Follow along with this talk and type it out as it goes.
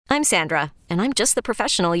I'm Sandra, and I'm just the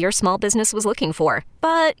professional your small business was looking for.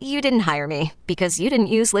 But you didn't hire me because you didn't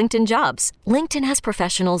use LinkedIn Jobs. LinkedIn has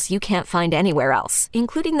professionals you can't find anywhere else,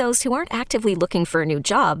 including those who aren't actively looking for a new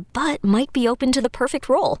job, but might be open to the perfect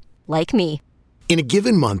role, like me. In a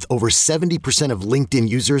given month, over 70% of LinkedIn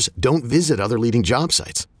users don't visit other leading job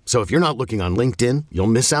sites. So if you're not looking on LinkedIn, you'll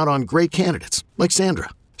miss out on great candidates like Sandra.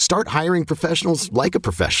 Start hiring professionals like a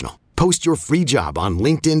professional. Post your free job on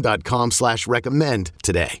linkedin.com/recommend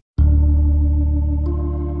today.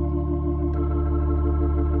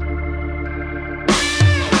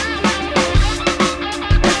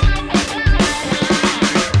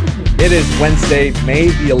 It is Wednesday, May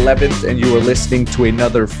the 11th, and you are listening to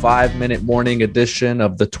another 5-minute morning edition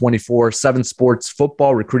of the 24/7 Sports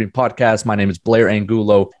Football Recruiting Podcast. My name is Blair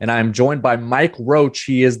Angulo, and I am joined by Mike Roach.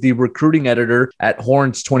 He is the recruiting editor at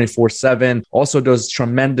Horns 24/7, also does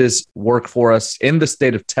tremendous work for us in the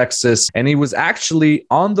state of Texas, and he was actually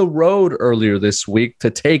on the road earlier this week to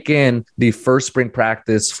take in the first spring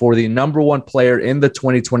practice for the number one player in the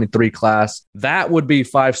 2023 class. That would be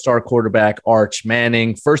five-star quarterback Arch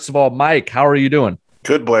Manning. First of all, Mike, how are you doing?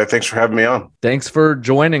 Good, Blair. Thanks for having me on. Thanks for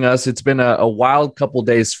joining us. It's been a wild couple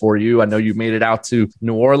days for you. I know you made it out to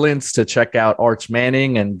New Orleans to check out Arch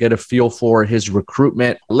Manning and get a feel for his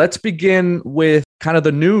recruitment. Let's begin with kind of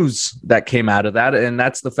the news that came out of that, and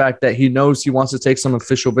that's the fact that he knows he wants to take some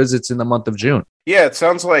official visits in the month of June. Yeah, it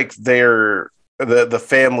sounds like the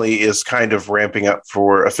family is kind of ramping up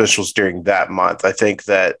for officials during that month. I think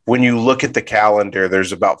that when you look at the calendar,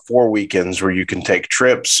 there's about 4 weekends where you can take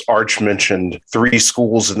trips. Arch mentioned 3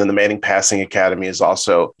 schools, and then the Manning Passing Academy is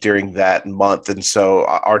also during that month. And so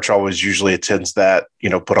Arch always usually attends that,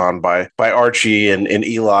 put on by Archie and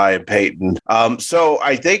Eli and Peyton. So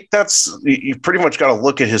I think you pretty much got to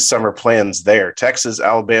look at his summer plans there. Texas,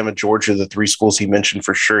 Alabama, Georgia, the 3 schools he mentioned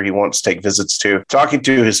for sure he wants to take visits to. Talking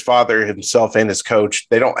to his father himself and his coach,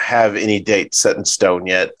 they don't have any date set in stone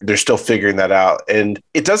yet. They're still figuring that out. And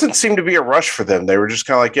it doesn't seem to be a rush for them. They were just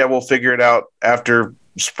kind of like, yeah, we'll figure it out after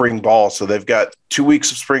spring ball. So they've got 2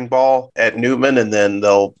 weeks of spring ball at Newman, and then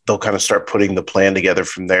they'll kind of start putting the plan together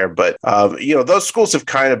from there. But, those schools have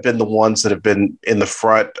kind of been the ones that have been in the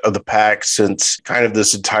front of the pack since kind of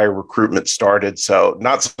this entire recruitment started. So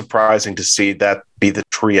not surprising to see that be the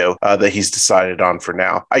trio that he's decided on for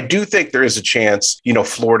now. I do think there is a chance,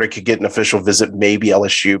 Florida could get an official visit, maybe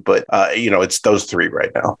LSU, but, it's those 3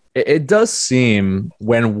 right now. It does seem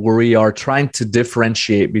when we are trying to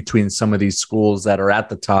differentiate between some of these schools that are at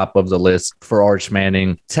the top of the list for Arch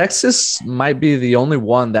Manning, Texas might be the only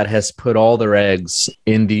one that has put all their eggs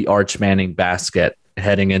in the Arch Manning basket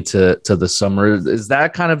heading into the summer. Is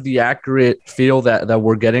that kind of the accurate feel that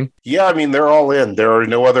we're getting? Yeah, I mean, they're all in. There are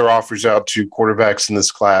no other offers out to quarterbacks in this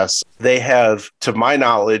class. They have, to my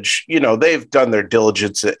knowledge, they've done their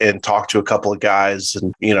diligence and talked to a couple of guys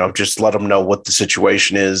and, just let them know what the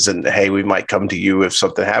situation is. And, hey, we might come to you if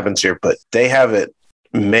something happens here. But they haven't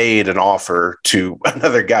made an offer to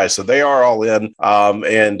another guy. So they are all in.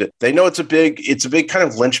 And they know it's a big kind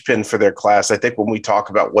of linchpin for their class. I think when we talk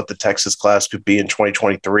about what the Texas class could be in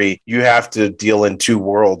 2023, you have to deal in 2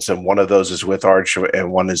 worlds. And one of those is with Arch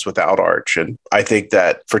and one is without Arch. And I think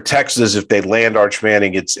that for Texas, if they land Arch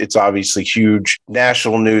Manning, it's obviously huge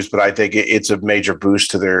national news, but I think it's a major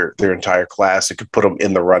boost to their entire class. It could put them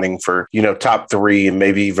in the running for, top 3 and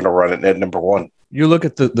maybe even a run at number 1. You look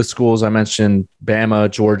at the schools I mentioned,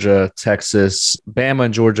 Bama, Georgia, Texas. Bama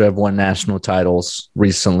and Georgia have won national titles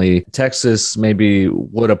recently. Texas maybe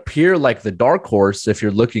would appear like the dark horse if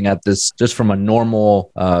you're looking at this just from a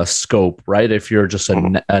normal scope, right? If you're just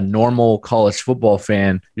a normal college football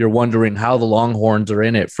fan, you're wondering how the Longhorns are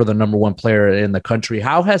in it for the number one player in the country.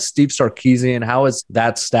 How has Steve Sarkisian, how has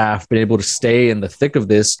that staff been able to stay in the thick of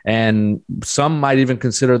this? And some might even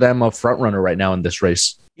consider them a front runner right now in this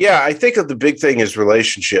race. Yeah, I think that the big thing is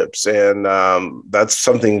relationships, and that's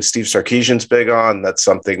something Steve Sarkisian's big on. That's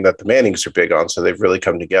something that the Mannings are big on, so they've really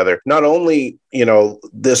come together. Not only,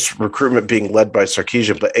 this recruitment being led by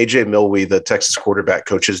Sarkisian, but A.J. Milwee, the Texas quarterback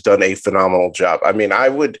coach, has done a phenomenal job. I mean, I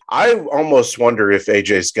almost wonder if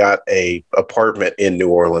A.J.'s got a apartment in New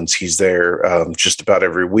Orleans. He's there just about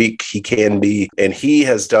every week. He can be, and he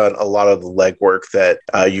has done a lot of the legwork that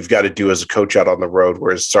you've got to do as a coach out on the road,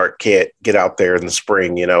 whereas Sark can't get out there in the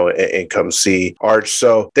spring, and come see Arch.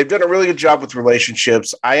 So they've done a really good job with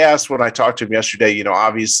relationships. I asked when I talked to him yesterday,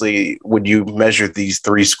 obviously when you measure these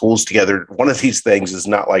three schools together, one of these things is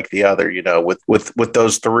not like the other, with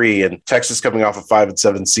those three, and Texas coming off a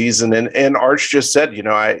 5-7 season. And Arch just said,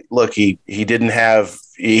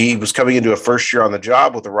 he was coming into a first year on the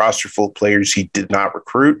job with a roster full of players he did not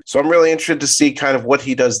recruit. So I'm really interested to see kind of what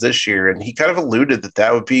he does this year. And he kind of alluded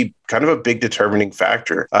that would be kind of a big determining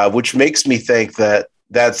factor, which makes me think that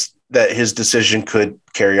his decision could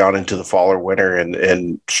carry on into the fall or winter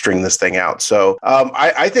and string this thing out. So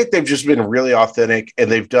I think they've just been really authentic,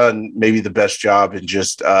 and they've done maybe the best job in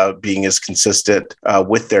just being as consistent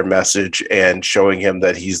with their message and showing him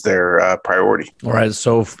that he's their priority. All right.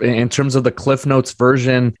 So in terms of the Cliff Notes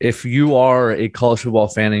version, if you are a college football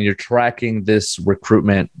fan and you're tracking this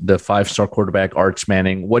recruitment, the 5-star quarterback Arch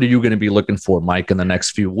Manning, what are you going to be looking for, Mike, in the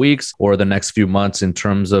next few weeks or the next few months in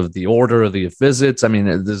terms of the order of the visits? I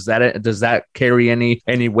mean, does that carry any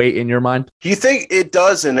weight in your mind? Do you think it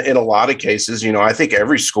does in a lot of cases? I think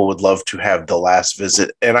every school would love to have the last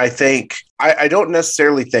visit. And I think I don't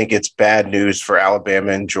necessarily think it's bad news for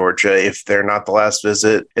Alabama and Georgia if they're not the last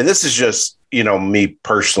visit. And this is just, me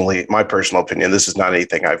personally, my personal opinion. This is not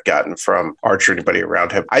anything I've gotten from Arch or anybody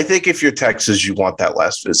around him. I think if you're Texas, you want that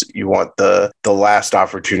last visit. You want the last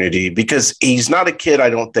opportunity, because he's not a kid, I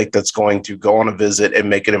don't think, that's going to go on a visit and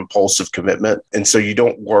make an impulsive commitment. And so you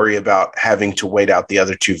don't worry about having to wait out the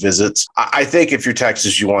other two visits. I think if you're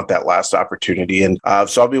Texas, you want that last opportunity. And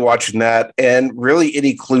so I'll be watching that, and really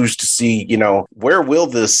any clues to see, where will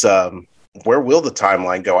the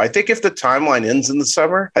timeline go? I think if the timeline ends in the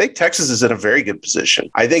summer, I think Texas is in a very good position.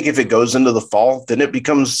 I think if it goes into the fall, then it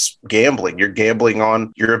becomes gambling. You're gambling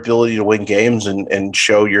on your ability to win games and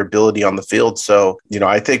show your ability on the field. So,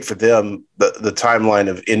 I think for them, the timeline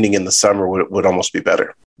of ending in the summer would almost be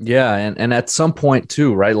better. Yeah, and at some point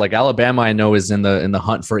too, right? Like Alabama, I know, is in the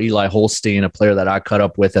hunt for Eli Holstein, a player that I caught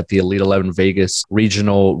up with at the Elite 11 Vegas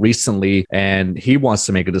regional recently, and he wants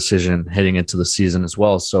to make a decision heading into the season as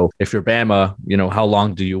well. So if you're Bama, how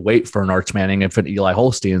long do you wait for an Arch Manning if an Eli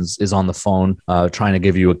Holstein is on the phone trying to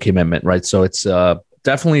give you a commitment, right? So it's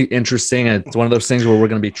definitely interesting. And it's one of those things where we're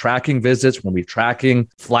going to be tracking visits, we're going to be tracking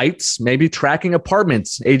flights, maybe tracking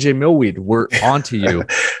apartments. AJ Millweed, we're on to you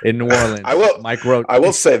in New Orleans. Mike Roach. I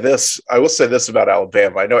will say this about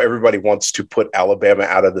Alabama. I know everybody wants to put Alabama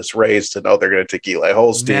out of this race and they're going to take Eli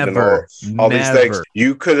Holstein and all these things.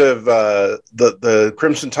 You could have the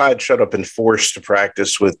Crimson Tide showed up in force to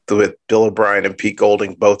practice with Bill O'Brien and Pete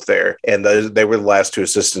Golding both there, and they were the last two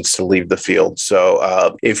assistants to leave the field.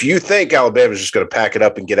 So if you think Alabama is just going to pack it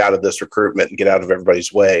up and get out of this recruitment and get out of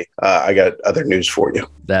everybody's way, I got other news for you.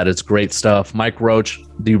 That is great stuff. Mike Roach,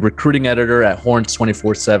 the recruiting editor at Horns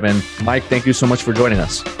 24/7. Mike, thank you so much for joining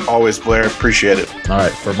us. Always, Blair. Appreciate it. All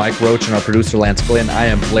right. For Mike Roach and our producer, Lance Glenn, I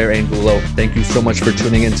am Blair Angulo. Thank you so much for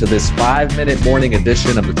tuning into this 5-minute morning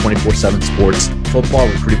edition of the 24/7 Sports Football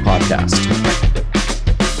Recruiting Podcast.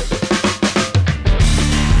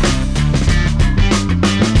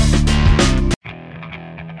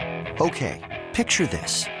 Okay, picture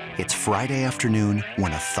this. It's Friday afternoon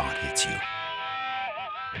when a thought hits you.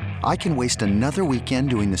 I can waste another weekend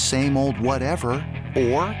doing the same old whatever,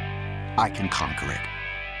 or I can conquer it.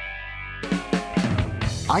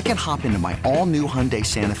 I can hop into my all-new Hyundai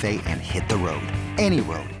Santa Fe and hit the road. Any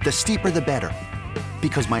road. The steeper, the better.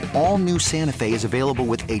 Because my all-new Santa Fe is available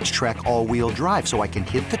with H-Track all-wheel drive, so I can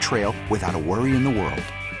hit the trail without a worry in the world.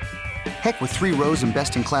 Heck, with 3 rows and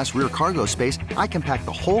best-in-class rear cargo space, I can pack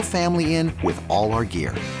the whole family in with all our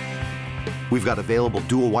gear. We've got available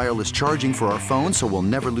dual wireless charging for our phones, so we'll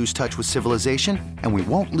never lose touch with civilization, and we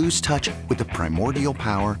won't lose touch with the primordial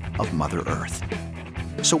power of Mother Earth.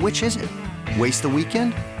 So which is it? Waste the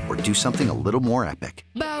weekend or do something a little more epic?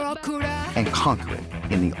 And conquer it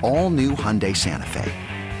in the all-new Hyundai Santa Fe.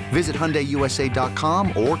 Visit HyundaiUSA.com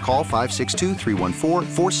or call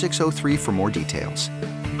 562-314-4603 for more details.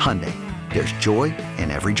 Hyundai, there's joy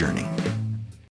in every journey.